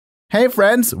Hey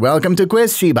friends, welcome to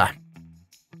Quiz Shiba.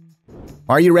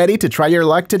 Are you ready to try your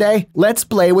luck today? Let's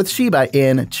play with Shiba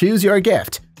in Choose Your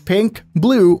Gift, pink,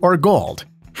 blue, or gold.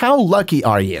 How lucky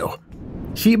are you?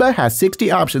 Shiba has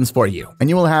 60 options for you, and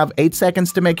you will have 8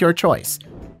 seconds to make your choice.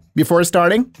 Before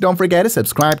starting, don't forget to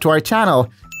subscribe to our channel,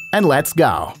 and let's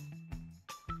go!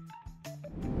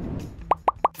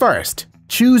 First,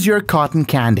 choose your cotton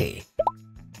candy.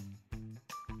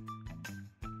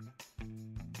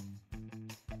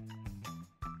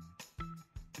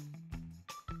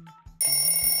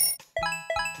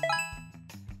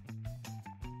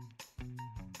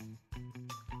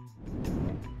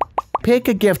 Pick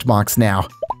a gift box now.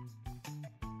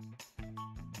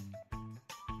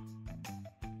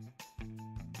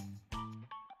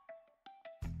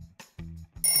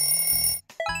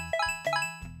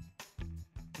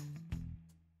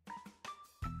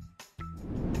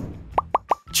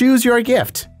 Choose your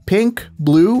gift, pink,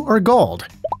 blue, or gold.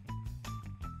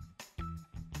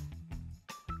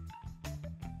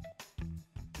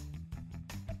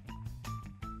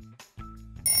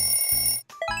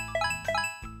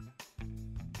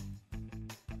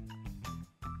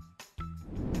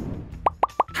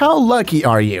 How lucky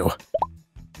are you?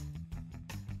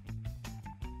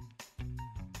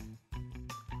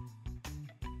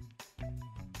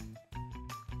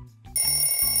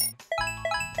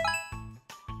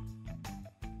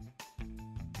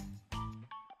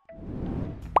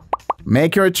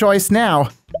 Make your choice now.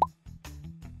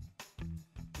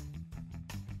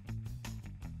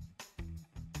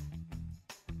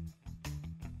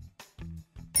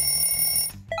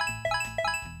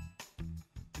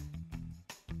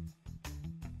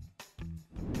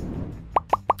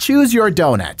 Choose your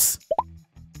donuts.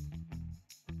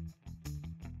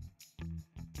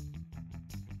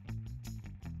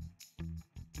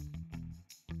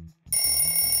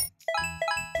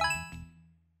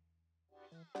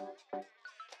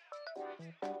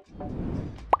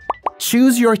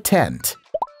 Choose your tent.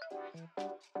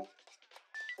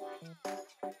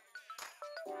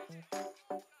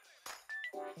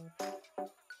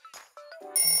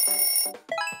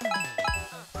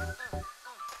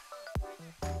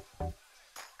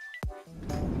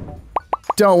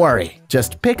 Don't worry,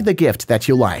 just pick the gift that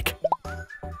you like.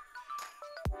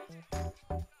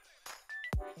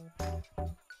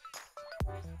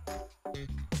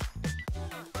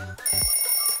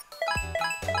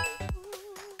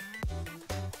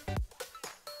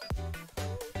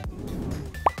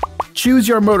 Choose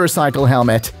your motorcycle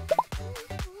helmet.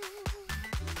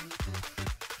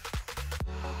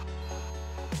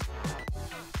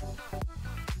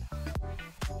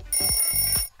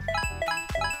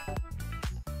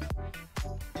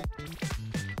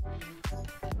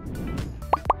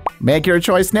 Make your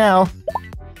choice now.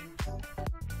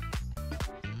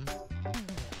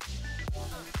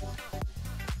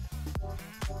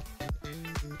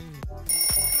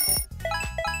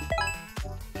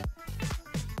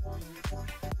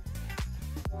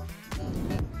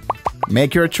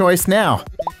 Make your choice now.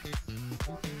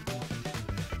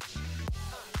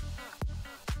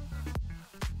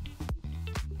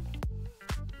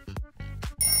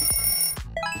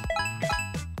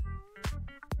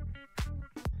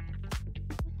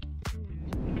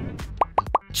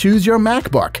 Choose your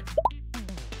MacBook.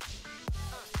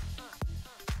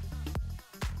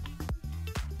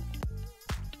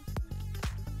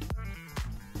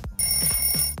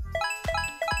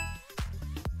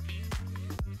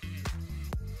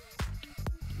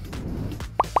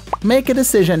 Make a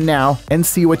decision now and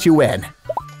see what you win.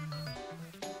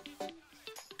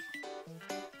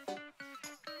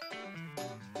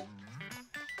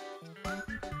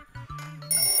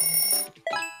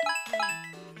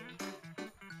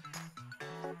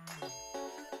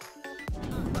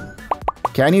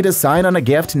 Can you decide on a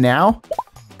gift now?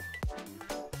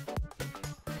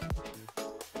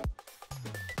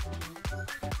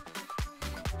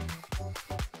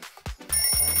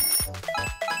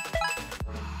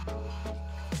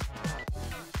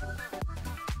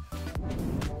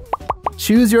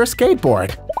 Choose your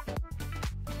skateboard.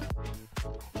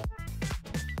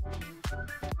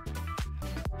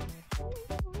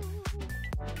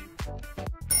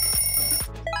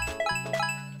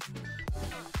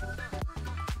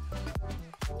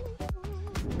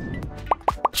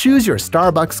 Choose your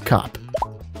Starbucks cup.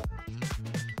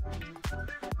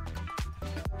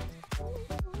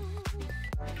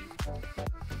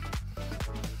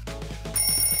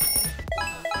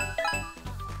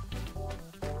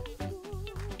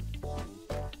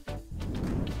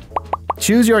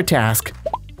 Choose your task.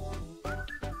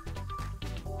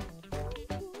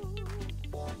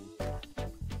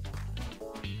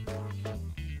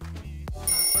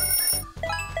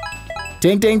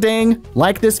 Ding ding ding!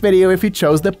 Like this video if you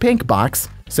chose the pink box,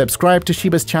 subscribe to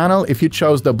Shiba's channel if you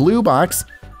chose the blue box,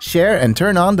 share and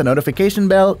turn on the notification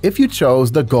bell if you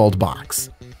chose the gold box.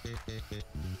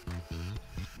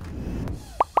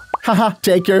 Haha,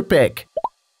 take your pick!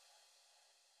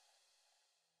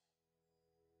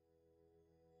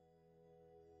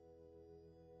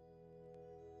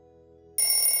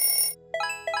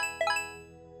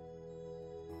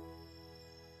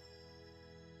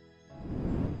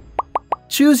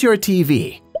 Choose your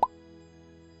TV.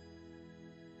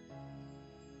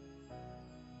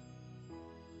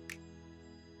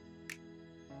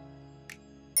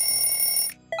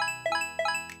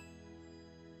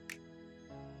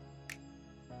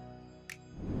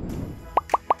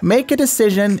 Make a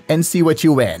decision and see what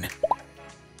you win.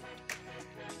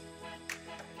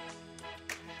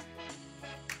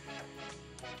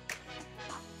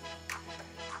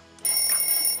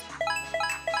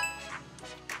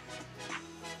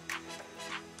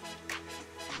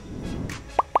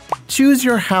 Choose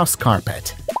your house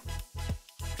carpet.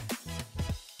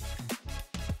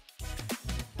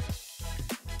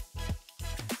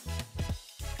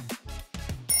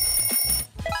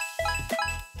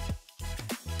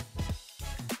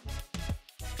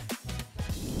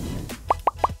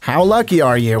 How lucky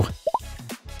are you?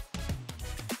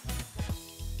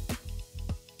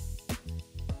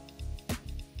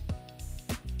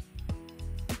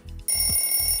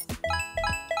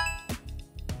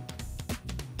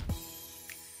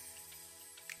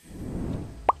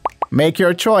 Make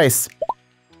your choice.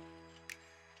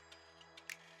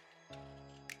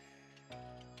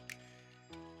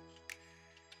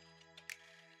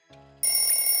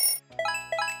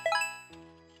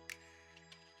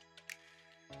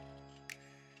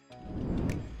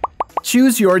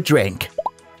 Choose your drink.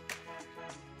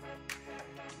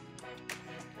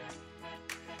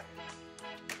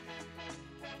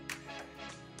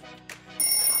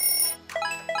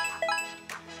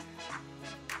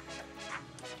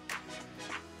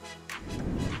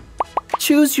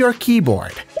 Choose your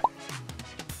keyboard.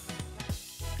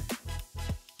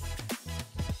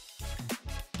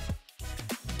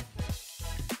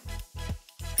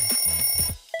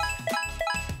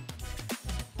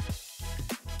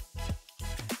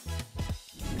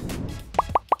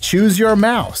 Choose your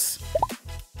mouse.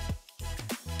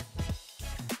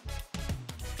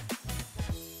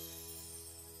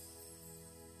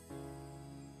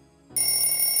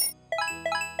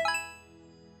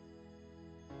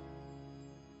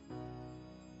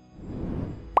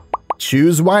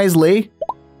 Choose wisely.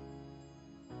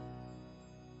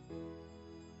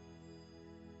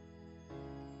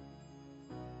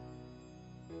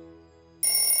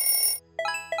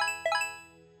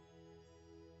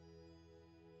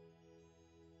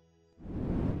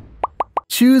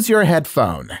 Choose your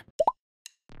headphone.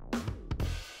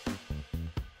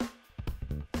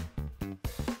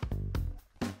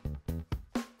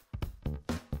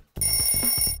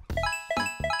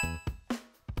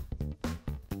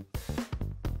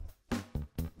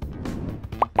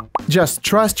 Just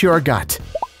trust your gut.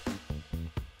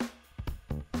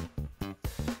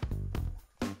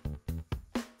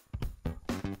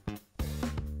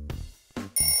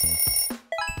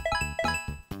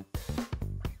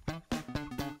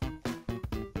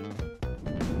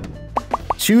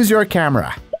 Choose your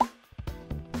camera.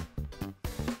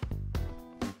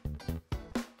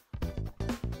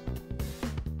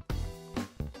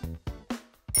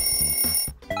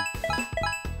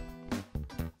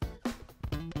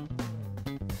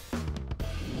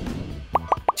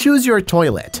 Choose your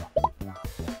toilet.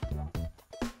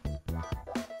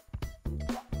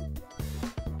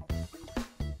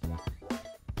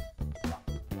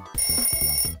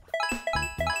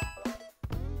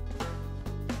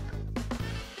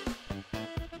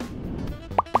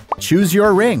 Choose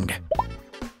your ring.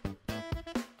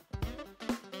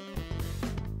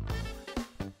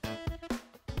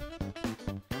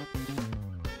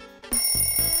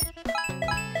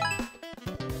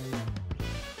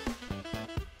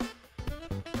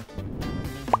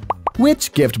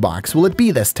 Which gift box will it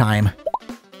be this time?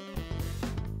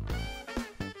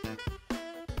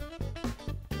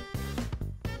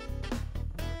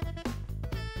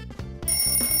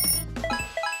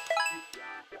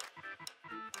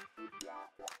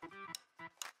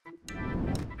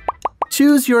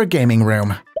 Choose your gaming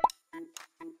room.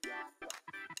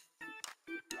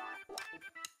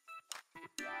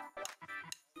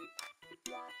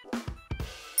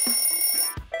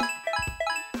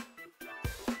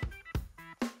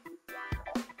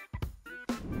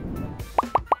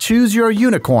 Choose your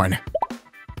unicorn.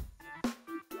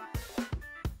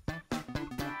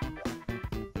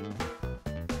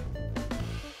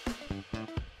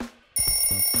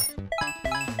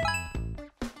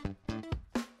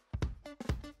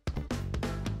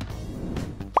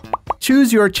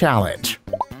 Choose your challenge.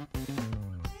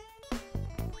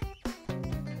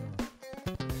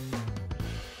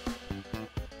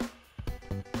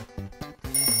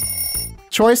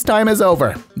 Choice time is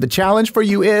over. The challenge for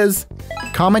you is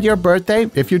comment your birthday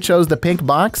if you chose the pink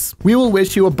box. We will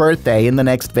wish you a birthday in the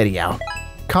next video.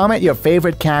 Comment your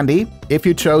favorite candy if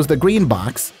you chose the green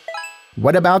box.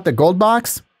 What about the gold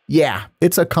box? Yeah,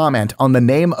 it's a comment on the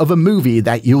name of a movie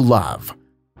that you love.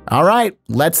 All right,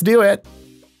 let's do it.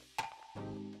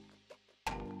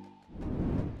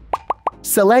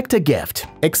 Select a gift.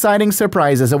 Exciting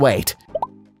surprises await.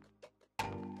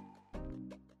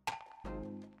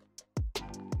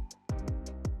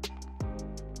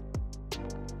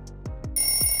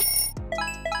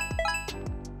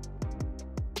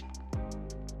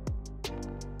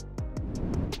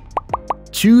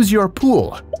 Choose your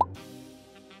pool.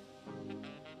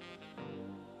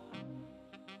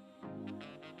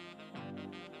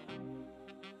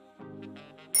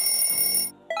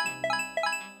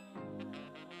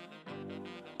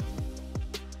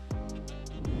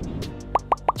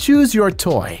 Choose your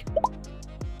toy.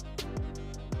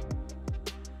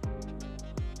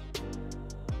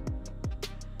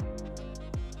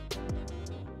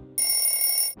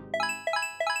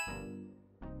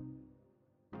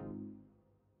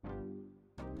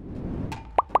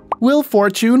 Will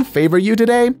fortune favor you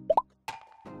today?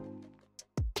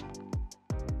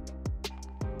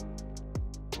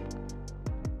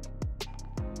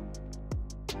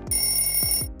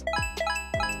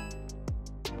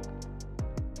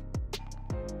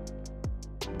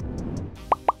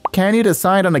 Can you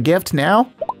decide on a gift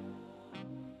now?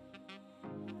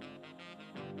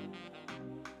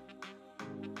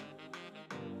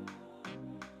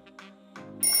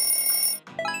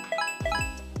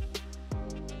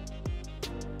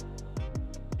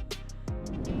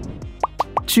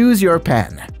 Choose your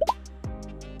pen.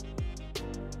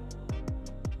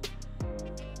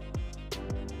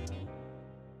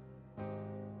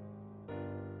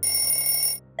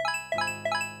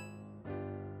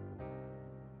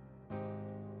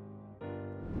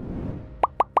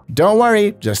 Don't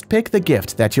worry, just pick the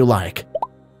gift that you like.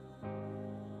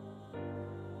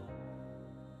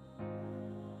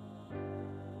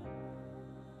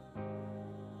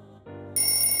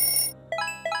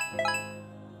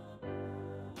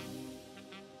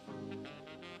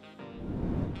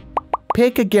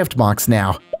 Pick a gift box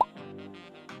now.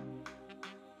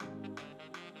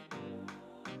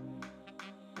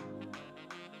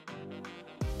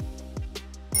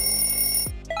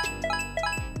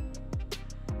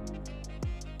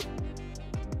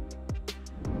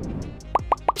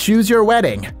 Choose your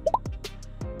wedding.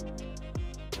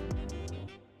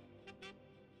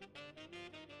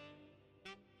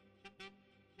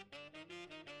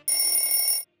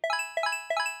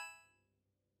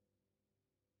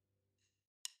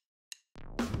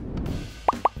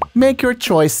 Make your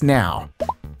choice now.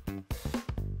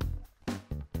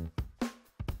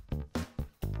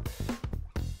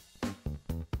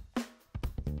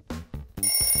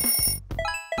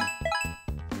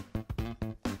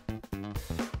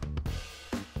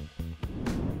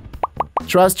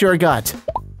 Trust your gut.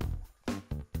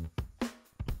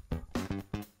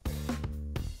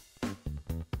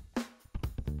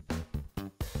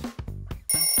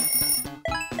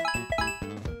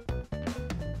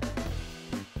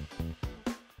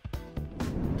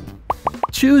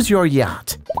 Choose your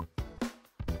yacht.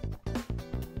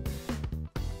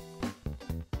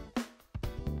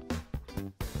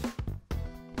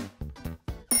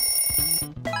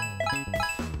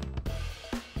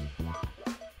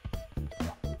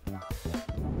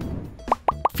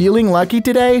 Feeling lucky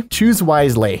today? Choose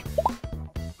wisely.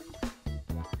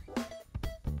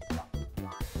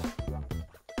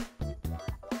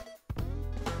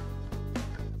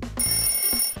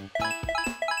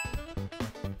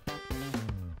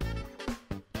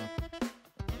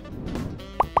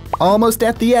 Almost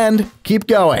at the end. Keep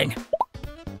going.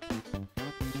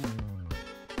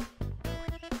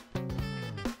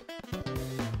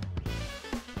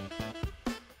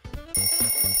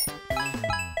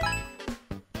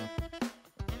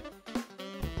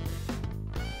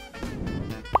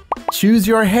 Choose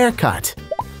your haircut.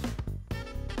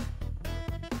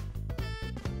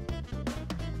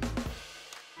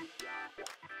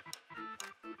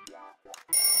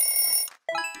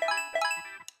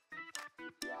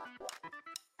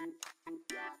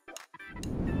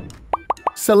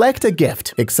 Select a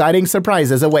gift. Exciting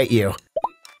surprises await you.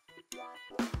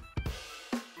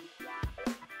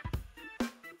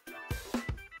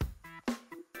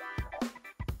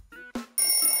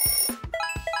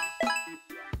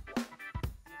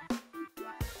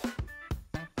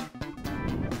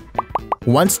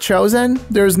 Once chosen,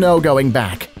 there's no going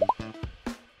back.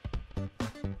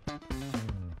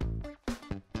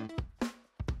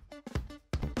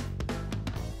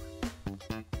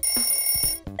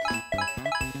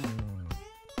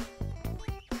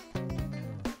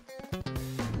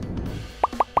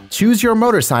 Choose your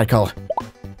motorcycle.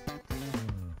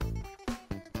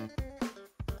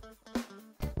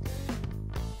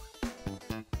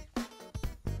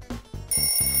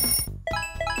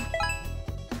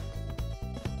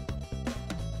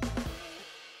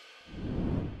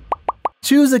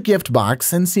 Choose a gift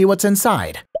box and see what's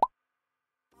inside.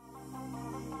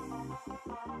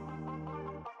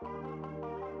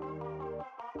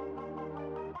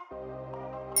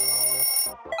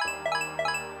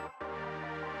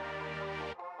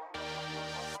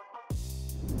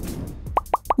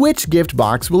 Which gift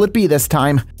box will it be this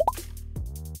time?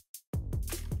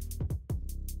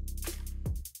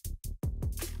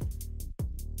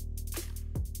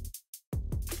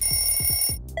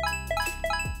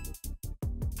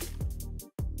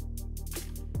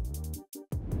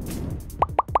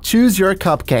 Choose your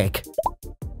cupcake.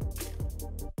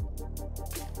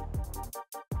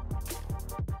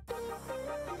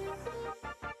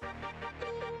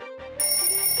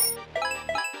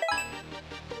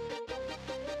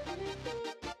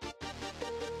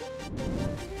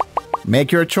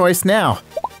 Make your choice now.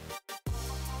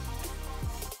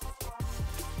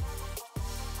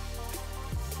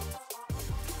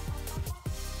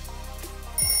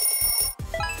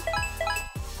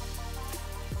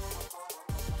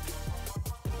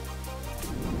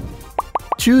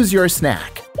 Choose your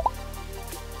snack.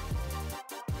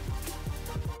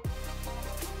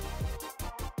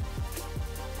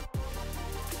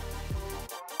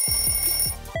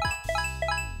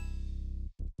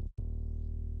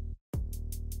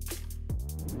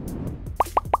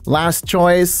 Last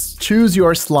choice, choose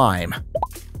your slime.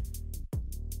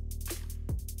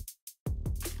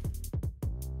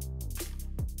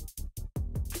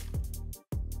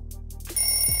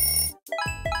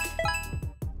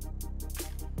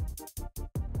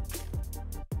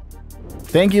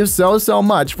 Thank you so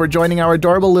much for joining our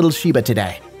adorable little Shiba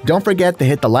today. Don't forget to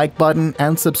hit the like button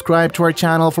and subscribe to our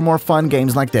channel for more fun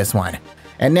games like this one.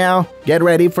 And now, get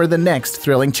ready for the next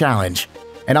thrilling challenge.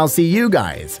 And I'll see you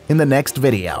guys in the next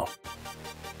video.